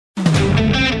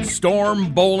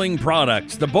Storm Bowling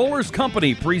Products, the Bowlers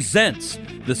Company, presents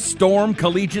the Storm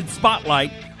Collegiate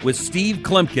Spotlight with Steve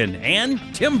Klimkin and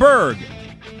Tim Berg.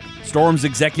 Storm's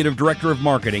Executive Director of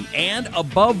Marketing and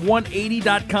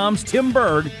Above180.com's Tim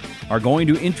Berg are going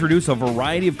to introduce a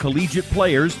variety of collegiate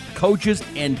players, coaches,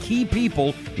 and key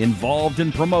people involved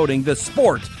in promoting the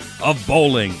sport of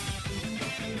bowling.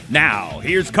 Now,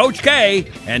 here's Coach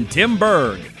K and Tim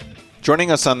Berg.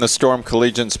 Joining us on the Storm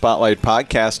Collegiate Spotlight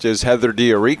podcast is Heather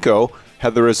D'Erico.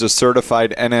 Heather is a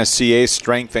certified NSCA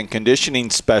strength and conditioning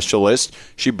specialist.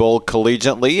 She bowled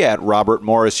collegiately at Robert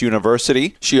Morris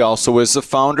University. She also is the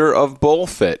founder of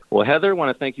BowlFit. Well, Heather, I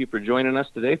want to thank you for joining us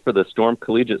today for the Storm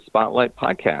Collegiate Spotlight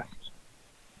podcast.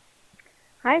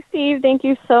 Hi, Steve. Thank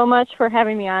you so much for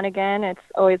having me on again. It's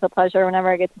always a pleasure whenever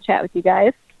I get to chat with you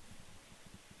guys.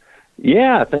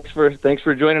 Yeah, thanks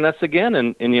for joining us again.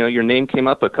 And you know, your name came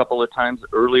up a couple of times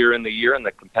earlier in the year in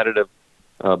the competitive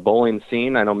bowling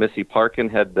scene. I know Missy Parkin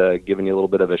had given you a little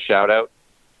bit of a shout out,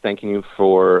 thanking you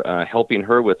for helping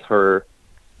her with her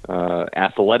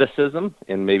athleticism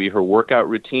and maybe her workout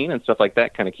routine and stuff like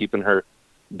that, kind of keeping her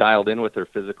dialed in with her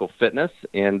physical fitness.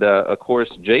 And of course,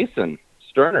 Jason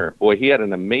Sterner, boy, he had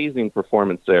an amazing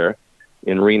performance there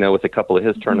in Reno with a couple of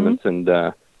his tournaments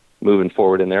and moving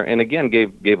forward in there. And again,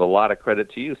 gave a lot of credit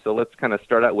to you. So let's kind of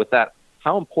start out with that.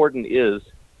 How important is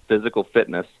physical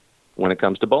fitness when it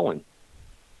comes to bowling?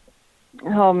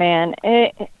 Oh, man.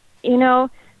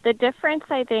 The difference,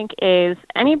 I think, is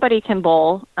anybody can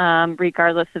bowl,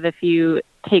 regardless of if you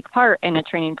take part in a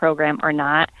training program or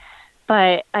not.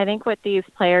 But I think what these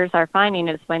players are finding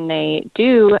is when they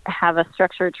do have a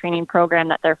structured training program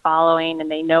that they're following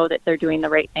and they know that they're doing the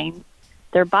right things,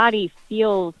 their body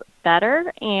feels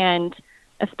better, and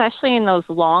especially in those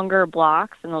longer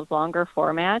blocks and those longer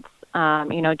formats.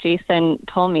 Jason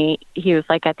told me, he was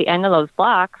like, at the end of those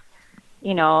blocks,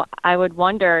 I would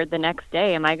wonder the next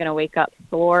day, am I going to wake up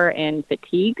sore and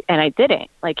fatigued? And I didn't.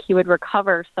 Like, he would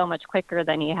recover so much quicker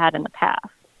than he had in the past.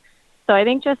 So I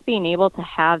think just being able to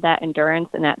have that endurance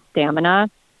and that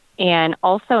stamina, and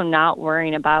also not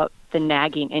worrying about the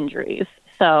nagging injuries.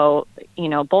 So,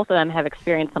 both of them have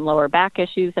experienced some lower back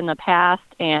issues in the past.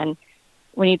 And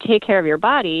when you take care of your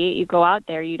body, you go out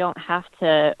there, you don't have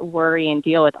to worry and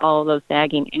deal with all of those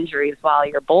nagging injuries while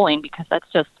you're bowling, because that's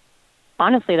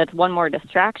one more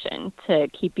distraction to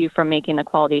keep you from making the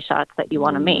quality shots that you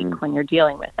want to make when you're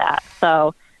dealing with that.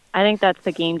 So I think that's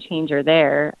the game changer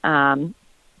there.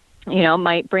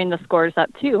 Might bring the scores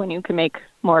up too when you can make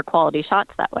more quality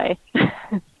shots that way.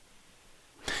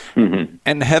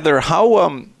 And Heather,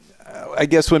 how I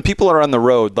guess when people are on the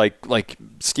road, like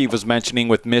Steve was mentioning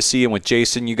with Missy and with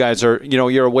Jason, you guys are,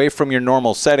 you're away from your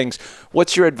normal settings.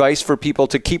 What's your advice for people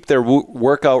to keep their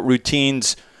workout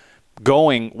routines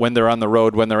going when they're on the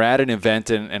road, when they're at an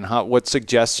event, and what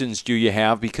suggestions do you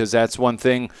have? Because that's one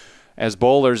thing as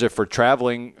bowlers, if we're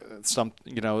traveling,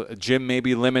 a gym may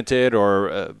be limited, or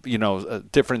a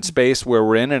different space where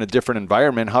we're in a different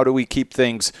environment. How do we keep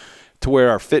things to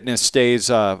where our fitness stays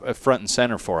front and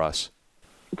center for us?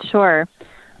 Sure.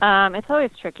 It's always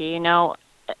tricky.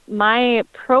 My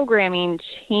programming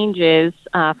changes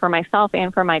for myself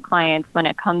and for my clients when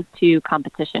it comes to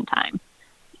competition time.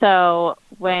 So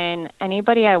when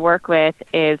anybody I work with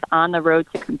is on the road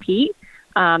to compete,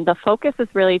 the focus is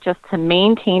really just to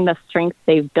maintain the strength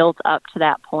they've built up to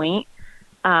that point.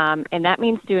 And that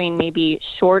means doing maybe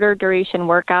shorter duration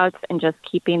workouts and just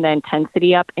keeping the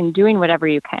intensity up and doing whatever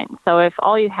you can. So if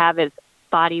all you have is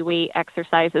body weight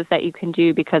exercises that you can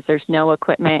do because there's no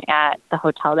equipment at the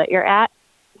hotel that you're at,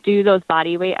 do those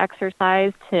body weight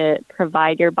exercise to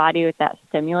provide your body with that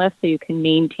stimulus so you can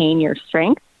maintain your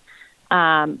strength.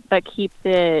 But keep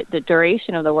the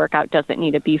duration of the workout doesn't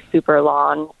need to be super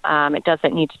long. It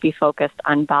doesn't need to be focused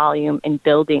on volume and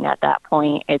building at that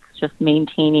point. It's just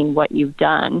maintaining what you've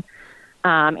done.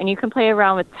 And you can play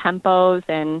around with tempos,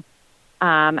 and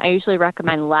I usually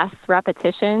recommend less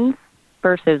repetitions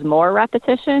versus more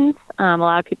repetitions. A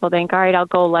lot of people think, all right, I'll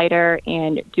go lighter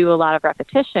and do a lot of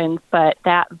repetitions, but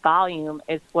that volume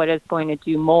is what is going to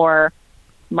do more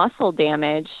muscle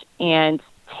damage and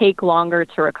take longer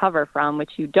to recover from,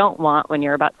 which you don't want when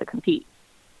you're about to compete.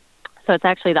 So it's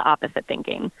actually the opposite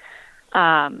thinking.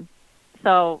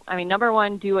 Number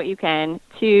one, do what you can.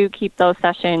 Two, keep those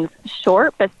sessions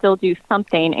short, but still do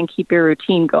something and keep your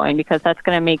routine going, because that's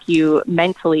going to make you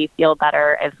mentally feel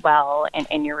better as well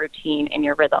in your routine and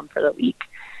your rhythm for the week.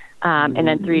 And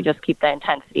then three, just keep the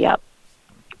intensity up.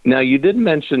 Now, you did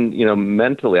mention,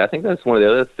 mentally. I think that's one of the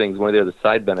other things, one of the other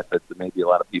side benefits that maybe a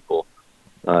lot of people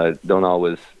don't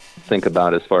always think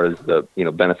about as far as the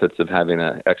benefits of having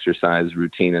an exercise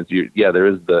routine. There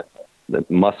is the the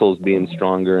muscles being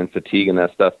stronger and fatigue and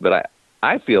that stuff. But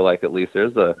I feel like at least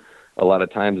there's a lot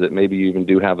of times that maybe you even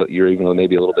do have you're even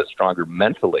maybe a little bit stronger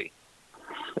mentally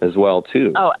as well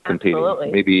too. Oh, competing.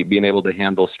 absolutely. Maybe being able to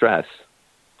handle stress.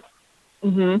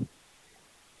 Mhm.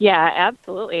 Yeah,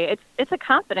 absolutely. It's a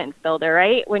confidence builder,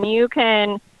 right? When you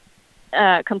can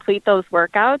complete those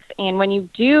workouts, and when you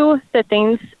do the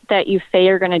things that you say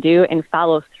you're going to do and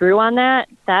follow through on that,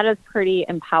 that is pretty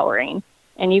empowering.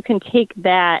 And you can take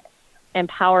that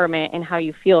empowerment and how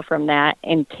you feel from that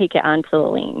and take it onto the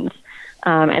lanes.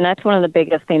 And that's one of the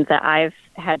biggest things that I've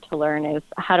had to learn is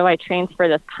how do I transfer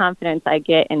this confidence I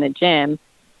get in the gym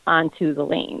onto the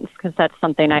lanes? Because that's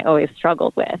something I always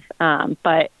struggled with.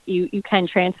 But you can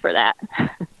transfer that.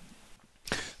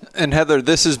 And Heather,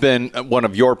 this has been one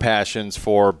of your passions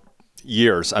for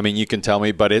years. I mean, you can tell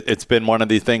me, but it's been one of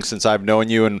the things since I've known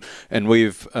you and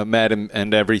we've met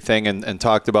and everything and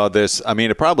talked about this. I mean,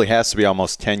 it probably has to be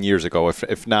almost 10 years ago,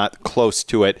 if not close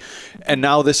to it. And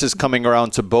now this is coming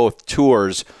around to both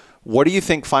tours. What do you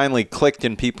think finally clicked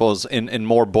in people's, in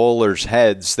more bowlers'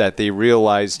 heads that they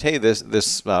realized, hey,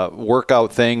 this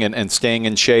workout thing and staying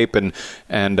in shape and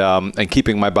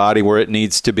keeping my body where it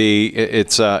needs to be,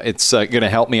 it's going to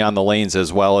help me on the lanes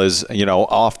as well as,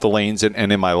 off the lanes and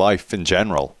in my life in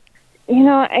general?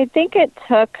 I think it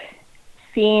took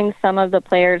seeing some of the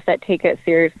players that take it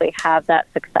seriously have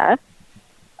that success.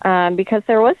 Because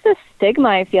there was this stigma,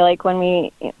 I feel like,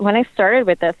 when I started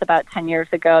with this about 10 years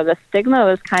ago, the stigma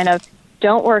was kind of,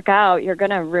 don't work out, you're going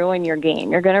to ruin your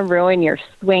game. You're going to ruin your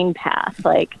swing path.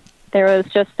 Like, there was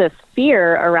just this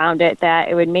fear around it that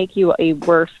it would make you a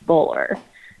worse bowler.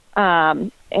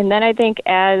 And then I think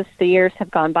as the years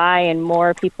have gone by and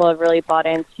more people have really bought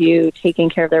into taking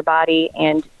care of their body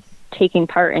and taking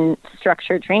part in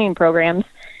structured training programs,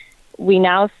 we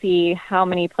now see how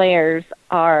many players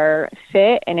are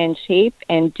fit and in shape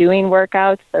and doing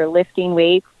workouts, they're lifting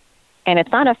weights, and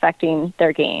it's not affecting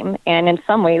their game. And in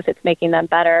some ways, it's making them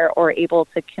better or able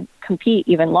to compete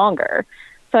even longer.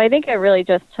 So I think it really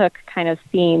just took kind of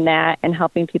seeing that and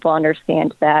helping people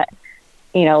understand that,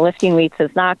 lifting weights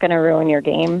is not going to ruin your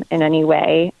game in any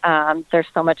way. There's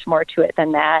so much more to it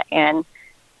than that. And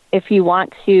if you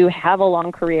want to have a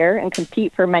long career and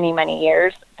compete for many, many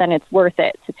years, then it's worth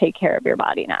it to take care of your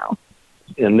body now.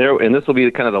 And this will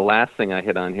be kind of the last thing I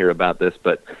hit on here about this,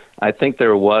 but I think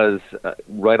there was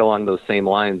right along those same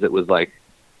lines. It was like,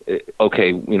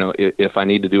 okay, if I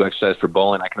need to do exercise for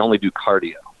bowling, I can only do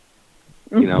cardio,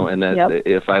 and that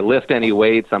if I lift any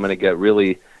weights, I'm going to get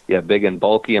really big and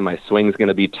bulky, and my swing's going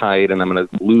to be tight, and I'm going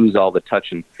to lose all the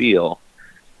touch and feel,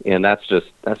 and that's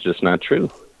just not true.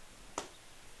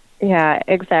 Yeah,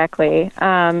 exactly.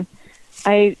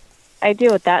 I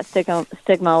deal with that stigma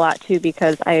a lot too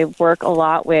because I work a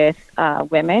lot with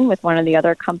women with one of the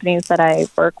other companies that I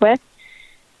work with.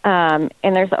 And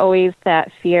there's always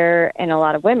that fear in a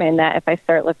lot of women that if I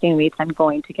start lifting weights, I'm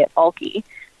going to get bulky.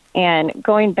 And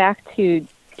going back to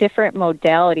different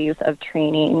modalities of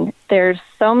training, there's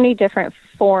so many different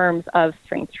forms of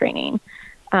strength training.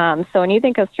 So when you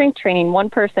think of strength training, one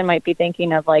person might be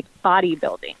thinking of like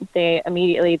bodybuilding. They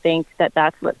immediately think that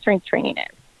that's what strength training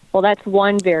is. Well, that's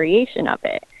one variation of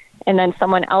it. And then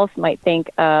someone else might think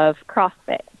of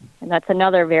CrossFit, and that's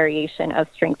another variation of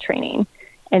strength training.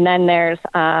 And then there's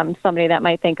somebody that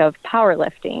might think of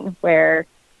powerlifting, where,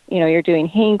 you're doing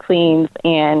hang cleans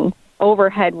and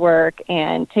overhead work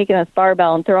and taking this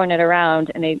barbell and throwing it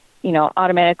around, and they,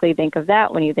 automatically think of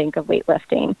that when you think of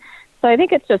weightlifting. So I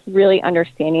think it's just really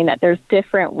understanding that there's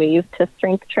different ways to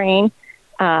strength train,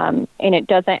 and it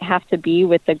doesn't have to be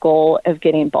with the goal of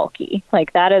getting bulky.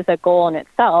 Like, that is a goal in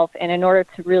itself, and in order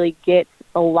to really get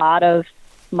a lot of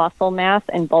muscle mass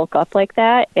and bulk up like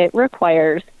that, it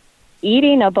requires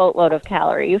eating a boatload of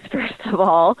calories, first of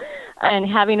all, and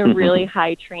having a really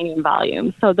high training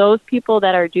volume. So those people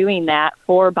that are doing that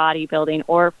for bodybuilding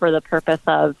or for the purpose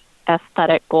of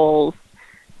aesthetic goals,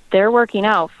 they're working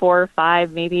out 4 or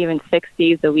 5, maybe even 6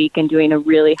 days a week and doing a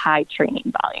really high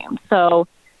training volume. So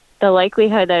the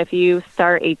likelihood that if you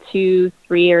start a 2,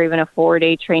 3, or even a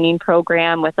 4-day training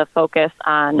program with a focus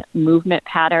on movement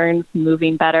patterns,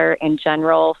 moving better in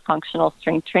general, functional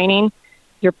strength training,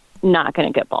 you're not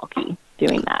going to get bulky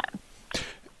doing that.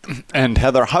 And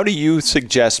Heather, how do you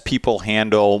suggest people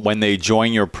handle when they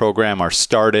join your program or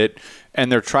start it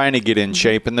and they're trying to get in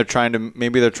shape and they're trying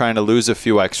to lose a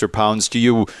few extra pounds? Do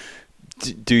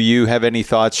you have any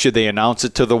thoughts? Should they announce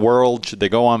it to the world? Should they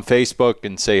go on Facebook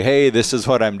and say, hey, this is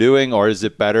what I'm doing? Or is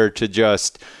it better to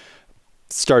just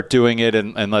start doing it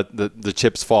and let the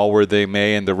chips fall where they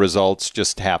may and the results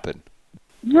just happen?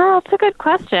 No, it's a good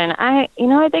question. I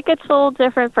think it's a little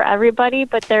different for everybody,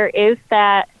 but there is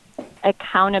that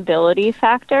accountability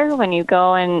factor when you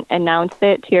go and announce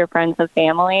it to your friends and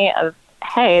family of,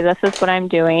 hey, this is what I'm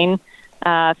doing.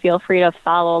 Feel free to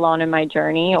follow along in my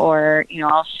journey, or,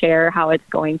 I'll share how it's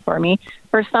going for me.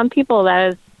 For some people,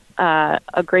 that is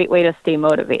a great way to stay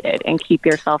motivated and keep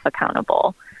yourself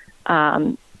accountable.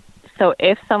 So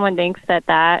if someone thinks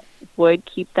that would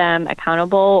keep them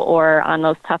accountable, or on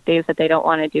those tough days that they don't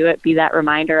want to do it, be that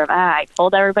reminder of, I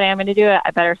told everybody I'm going to do it,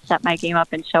 I better step my game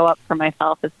up and show up for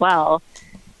myself as well,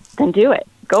 then do it.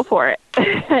 Go for it.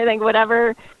 I think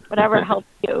whatever helps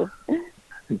you.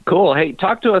 Cool. Hey,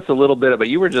 talk to us a little bit about,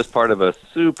 you were just part of a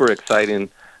super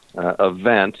exciting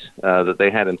event that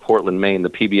they had in Portland, Maine. The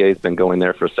PBA has been going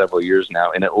there for several years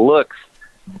now, and it looks,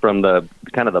 from the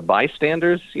kind of the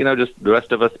bystanders, just the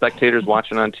rest of us spectators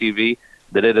watching on TV,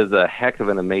 that it is a heck of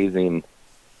an amazing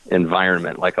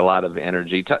environment, like a lot of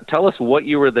energy. Tell us what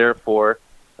you were there for,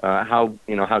 how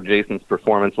Jason's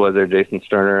performance was there, Jason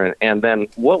Sterner, and then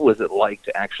what was it like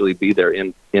to actually be there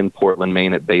in Portland,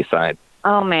 Maine at Bayside?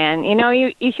 Oh, man.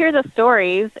 You hear the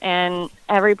stories, and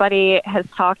everybody has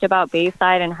talked about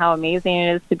Bayside and how amazing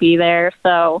it is to be there.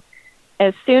 So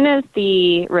as soon as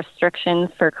the restrictions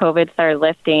for COVID started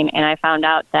lifting and I found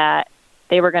out that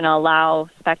they were going to allow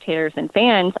spectators and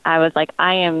fans, I was like,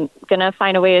 I am going to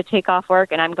find a way to take off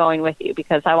work, and I'm going with you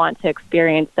because I want to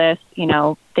experience this.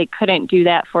 They couldn't do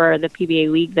that for the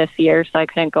PBA League this year, so I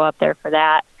couldn't go up there for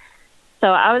that. So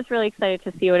I was really excited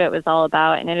to see what it was all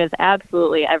about, and it is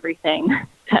absolutely everything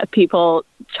that people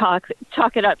chalk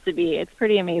it up to be. It's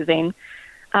pretty amazing.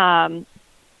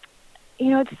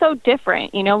 It's so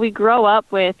different. We grow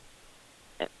up with,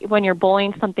 when you're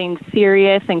bowling something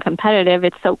serious and competitive,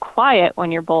 it's so quiet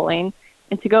when you're bowling.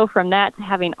 And to go from that to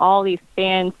having all these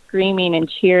fans screaming and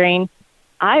cheering,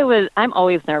 I'm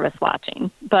always nervous watching,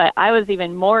 but I was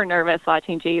even more nervous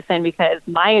watching Jason because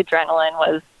my adrenaline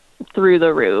was through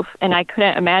the roof, and I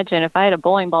couldn't imagine if I had a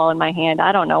bowling ball in my hand,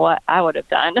 I don't know what I would have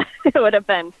done. It would have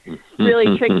been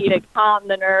really tricky to calm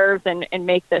the nerves and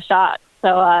make the shot.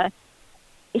 So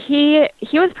he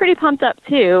was pretty pumped up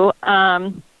too.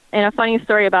 And a funny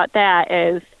story about that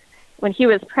is when he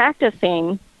was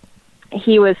practicing,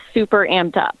 he was super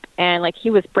amped up, and he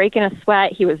was breaking a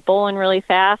sweat. He was bowling really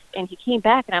fast, and he came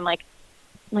back, and I'm like,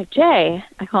 Jay,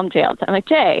 I call him Jay all the time. I'm like,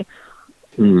 Jay,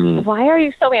 why are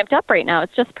you so amped up right now?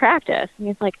 It's just practice. And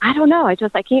he's like, I don't know. I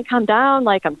can't calm down.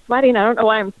 I'm sweating. I don't know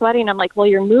why I'm sweating. I'm like, well,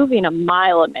 you're moving a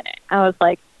mile a minute. I was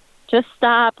like, just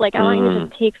stop. I want you to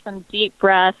just take some deep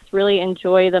breaths, really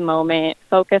enjoy the moment,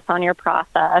 focus on your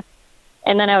process.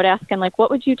 And then I would ask him, what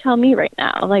would you tell me right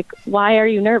now? Why are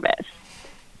you nervous?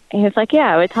 And he's like,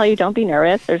 yeah, I would tell you don't be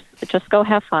nervous. Just go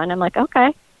have fun. I'm like,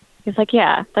 okay. He's like,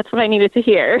 yeah, that's what I needed to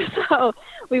hear. So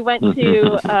we went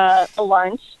to a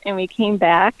lunch, and we came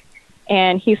back,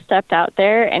 and he stepped out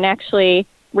there. And actually,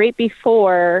 right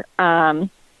before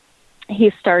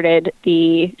he started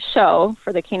the show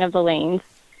for the King of the Lanes,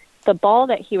 the ball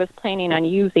that he was planning on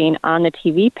using on the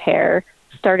TV pair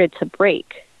started to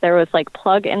break. There was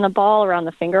plug in the ball around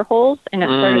the finger holes, and it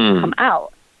started to come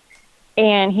out.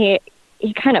 And he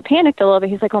kind of panicked a little bit.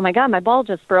 He's like, oh my God, my ball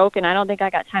just broke, and I don't think I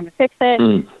got time to fix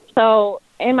it. So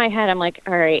in my head, I'm like,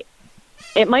 all right,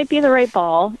 it might be the right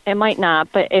ball. It might not.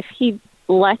 But if he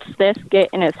lets this get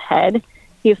in his head,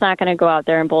 he's not going to go out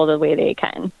there and bowl the way they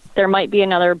can. There might be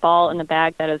another ball in the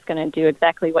bag that is going to do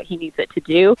exactly what he needs it to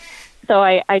do. So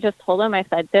I just told him, I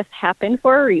said, this happened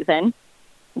for a reason.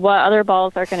 What other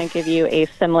balls are going to give you a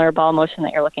similar ball motion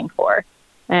that you're looking for?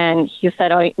 And he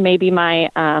said, oh, maybe my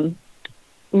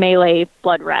Melee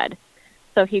Blood Red.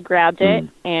 So he grabbed it,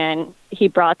 and he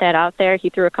brought that out there. He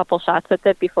threw a couple shots with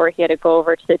it before he had to go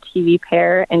over to the TV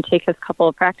pair and take his couple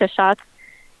of practice shots.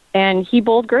 And he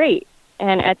bowled great.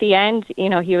 And at the end,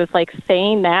 he was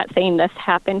saying this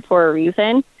happened for a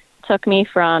reason, took me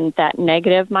from that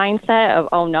negative mindset of,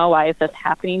 oh no, why is this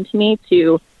happening to me,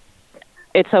 to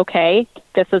it's okay.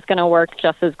 This is going to work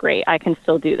just as great. I can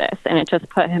still do this. And it just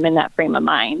put him in that frame of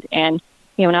mind. And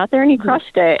he went out there and he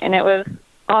crushed it. And it was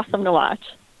awesome to watch.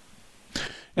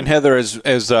 And Heather,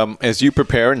 as you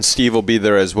prepare, and Steve will be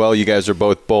there as well, you guys are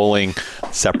both bowling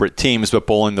separate teams, but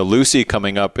bowling the Lucy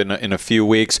coming up in a few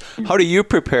weeks. How do you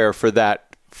prepare for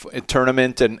that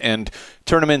tournament and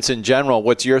tournaments in general?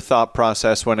 What's your thought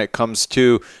process when it comes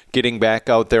to getting back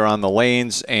out there on the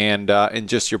lanes and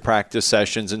just your practice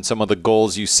sessions and some of the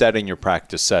goals you set in your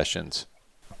practice sessions?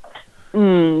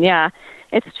 Yeah,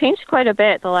 it's changed quite a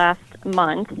bit the last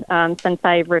month since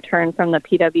I returned from the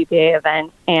PWBA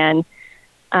event, and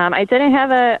I didn't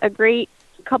have a great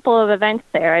couple of events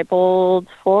there. I bowled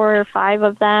 4 or 5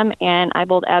 of them, and I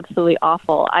bowled absolutely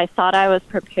awful. I thought I was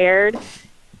prepared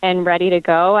and ready to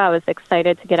go. I was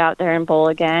excited to get out there and bowl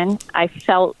again. I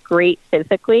felt great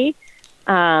physically,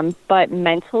 but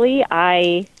mentally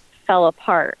I fell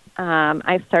apart.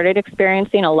 I started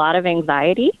experiencing a lot of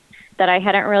anxiety that I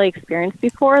hadn't really experienced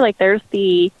before. Like there's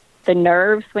the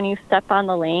nerves when you step on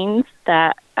the lanes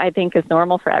that I think is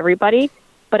normal for everybody,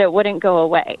 but it wouldn't go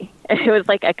away. It was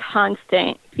like a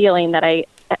constant feeling that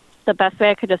the best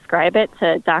way I could describe it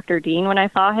to Dr. Dean when I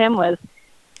saw him was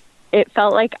it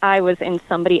felt like I was in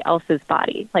somebody else's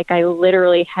body. Like I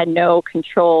literally had no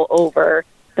control over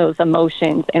those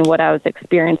emotions and what I was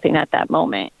experiencing at that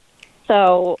moment.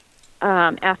 So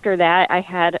after that, I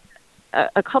had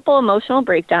a couple emotional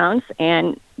breakdowns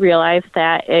and realized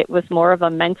that it was more of a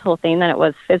mental thing than it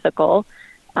was physical.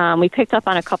 We picked up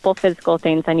on a couple physical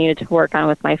things I needed to work on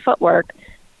with my footwork,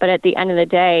 but at the end of the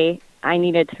day, I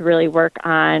needed to really work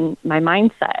on my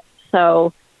mindset.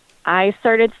 So I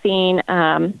started seeing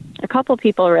a couple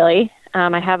people really.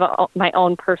 I have my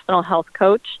own personal health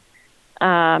coach,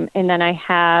 and then I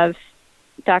have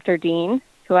Dr. Dean,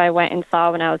 who I went and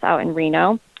saw when I was out in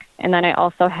Reno. And then I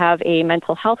also have a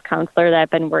mental health counselor that I've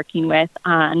been working with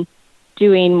on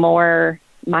doing more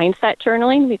mindset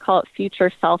journaling. We call it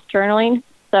future self journaling.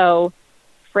 So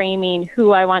framing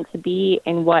who I want to be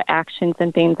and what actions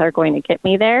and things are going to get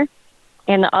me there.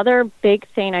 And the other big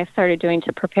thing I started doing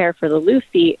to prepare for the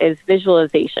Lucy is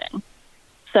visualization.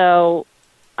 So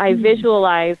I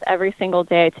visualize every single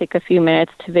day. I take a few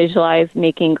minutes to visualize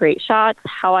making great shots,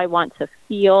 how I want to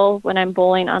feel when I'm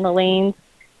bowling on the lanes,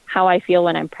 how I feel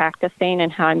when I'm practicing,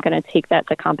 and how I'm going to take that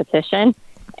to competition.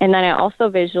 And then I also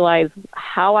visualize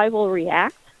how I will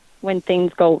react when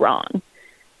things go wrong,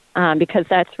 because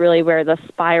that's really where the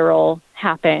spiral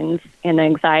happens and the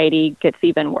anxiety gets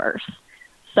even worse.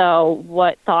 So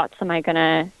what thoughts am I going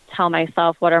to tell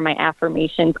myself? What are my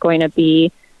affirmations going to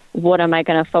be? What am I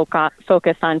going to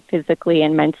focus on physically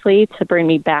and mentally to bring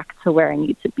me back to where I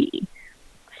need to be?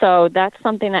 So that's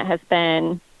something that has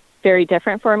been very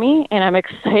different for me, and I'm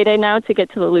excited now to get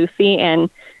to the Lucy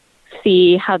and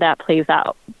see how that plays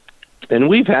out. And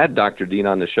we've had Dr. Dean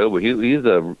on the show, but he's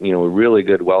a really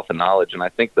good wealth of knowledge. And I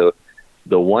think the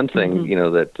one thing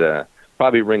that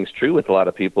probably rings true with a lot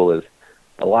of people is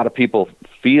a lot of people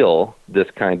feel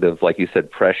this kind of, like you said,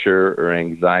 pressure or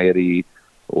anxiety,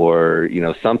 or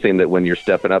something that when you're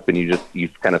stepping up and you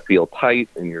kind of feel tight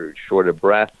and you're short of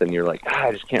breath and you're like,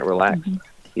 I just can't relax.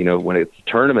 When it's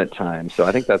tournament time. So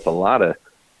I think that's a lot of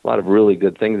really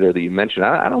good things there that you mentioned.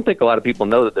 I don't think a lot of people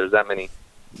know that there's that many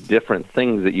different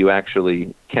things that you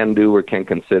actually can do or can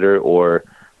consider, or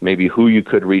maybe who you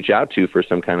could reach out to for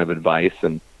some kind of advice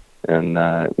and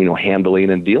handling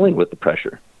and dealing with the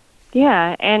pressure.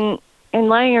 Yeah, and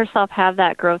letting yourself have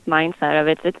that growth mindset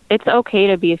of it's okay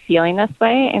to be feeling this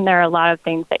way, and there are a lot of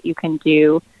things that you can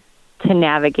do to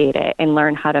navigate it and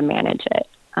learn how to manage it.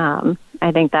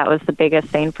 I think that was the biggest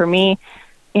thing for me.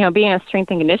 Being a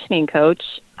strength and conditioning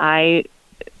coach, I'm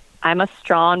a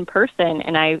strong person,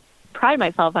 and I pride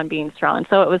myself on being strong.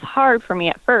 So it was hard for me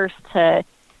at first to,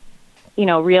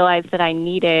 realize that I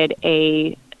needed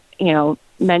a,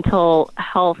 mental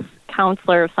health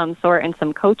counselor of some sort and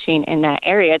some coaching in that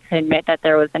area to admit that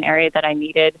there was an area that I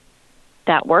needed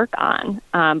that work on.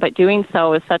 But doing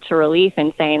so was such a relief,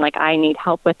 and saying, like, I need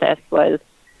help with this was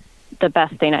the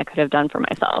best thing I could have done for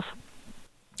myself.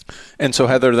 And so,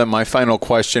 Heather, then my final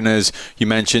question is, you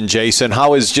mentioned Jason.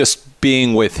 How is just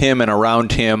being with him and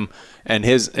around him and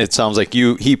it sounds like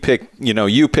you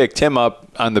picked him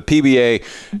up on the PBA.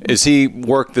 Is he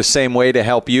work the same way to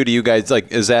help you? Do you guys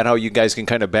is that how you guys can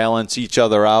kind of balance each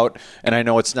other out? And I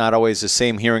know it's not always the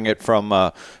same hearing it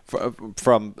from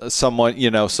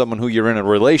someone, someone who you're in a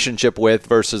relationship with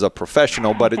versus a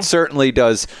professional, but it certainly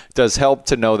does help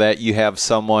to know that you have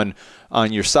someone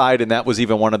on your side. And that was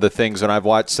even one of the things when I've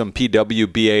watched some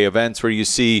PWBA events where you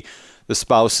see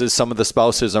some of the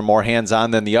spouses are more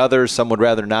hands-on than the others. Some would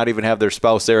rather not even have their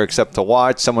spouse there except to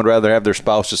watch. Some would rather have their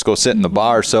spouse just go sit in the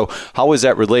bar. So how is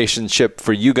that relationship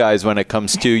for you guys when it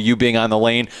comes to you being on the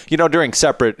lane, during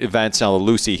separate events? Now,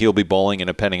 Lucy, he'll be bowling and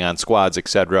depending on squads,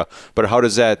 etc. But how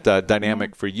does that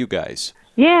dynamic for you guys?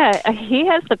 Yeah, he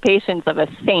has the patience of a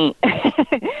saint.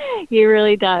 He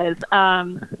really does.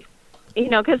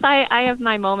 Because I have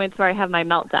my moments where I have my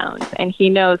meltdowns, and he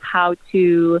knows how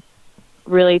to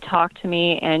really talk to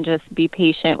me and just be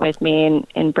patient with me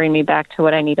and bring me back to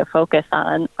what I need to focus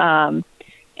on. And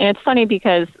it's funny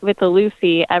because with the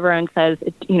Lucy, everyone says,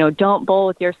 don't bowl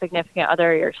with your significant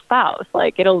other or your spouse.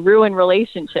 Like, it'll ruin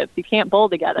relationships. You can't bowl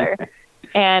together.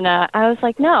 And I was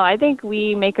like, no, I think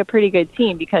we make a pretty good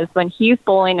team, because when he's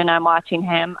bowling and I'm watching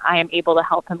him, I am able to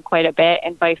help him quite a bit,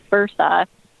 and vice versa.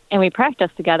 And we practice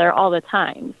together all the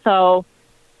time. So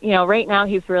right now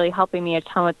he's really helping me a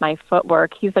ton with my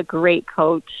footwork. He's a great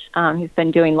coach. He's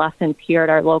been doing lessons here at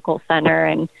our local center,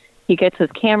 and he gets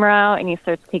his camera out and he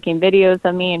starts taking videos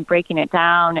of me and breaking it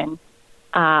down.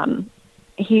 And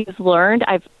he's learned.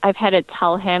 I've had to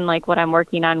tell him like what I'm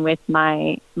working on with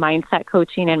my mindset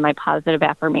coaching and my positive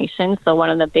affirmations. So one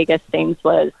of the biggest things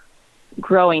was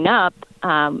growing up,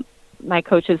 my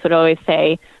coaches would always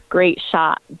say, "Great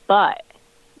shot, but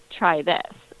try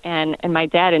this." And my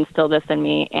dad instilled this in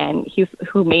me, and he's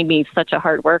who made me such a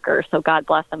hard worker. So God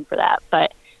bless him for that.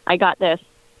 But I got this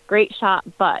great shot,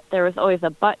 but there was always a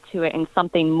but to it and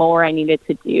something more I needed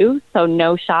to do. So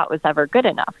no shot was ever good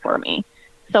enough for me.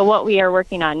 So what we are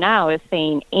working on now is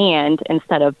saying and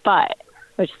instead of but,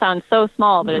 which sounds so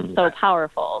small, but it's so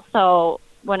powerful. So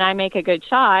when I make a good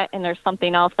shot and there's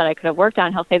something else that I could have worked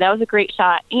on, he'll say, "That was a great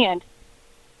shot, and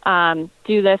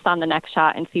do this on the next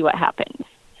shot and see what happens."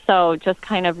 So just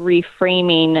kind of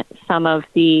reframing some of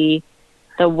the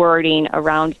wording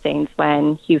around things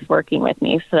when he's working with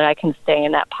me so that I can stay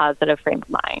in that positive frame of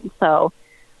mind. So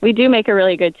we do make a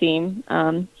really good team.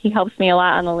 He helps me a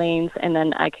lot on the lanes, and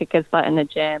then I kick his butt in the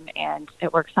gym, and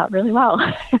it works out really well.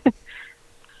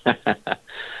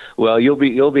 Well,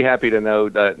 you'll be happy to know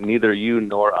that neither you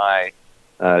nor I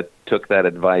took that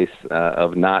advice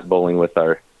of not bowling with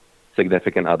our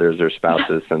significant others or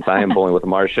spouses, since I am bowling with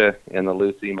Marcia and the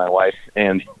Lucy, my wife,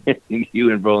 and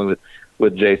you and bowling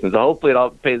with Jason. So hopefully it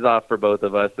all pays off for both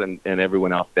of us and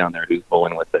everyone else down there who's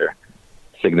bowling with their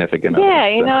significant others.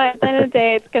 Yeah, at the end of the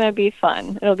day, it's going to be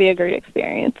fun. It'll be a great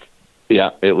experience. Yeah,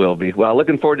 it will be. Well,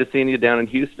 looking forward to seeing you down in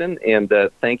Houston, and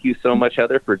thank you so much,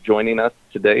 Heather, for joining us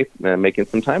today and making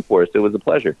some time for us. It was a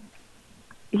pleasure.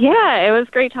 Yeah, it was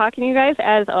great talking to you guys,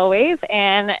 as always,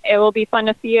 and it will be fun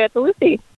to see you at the Lucy.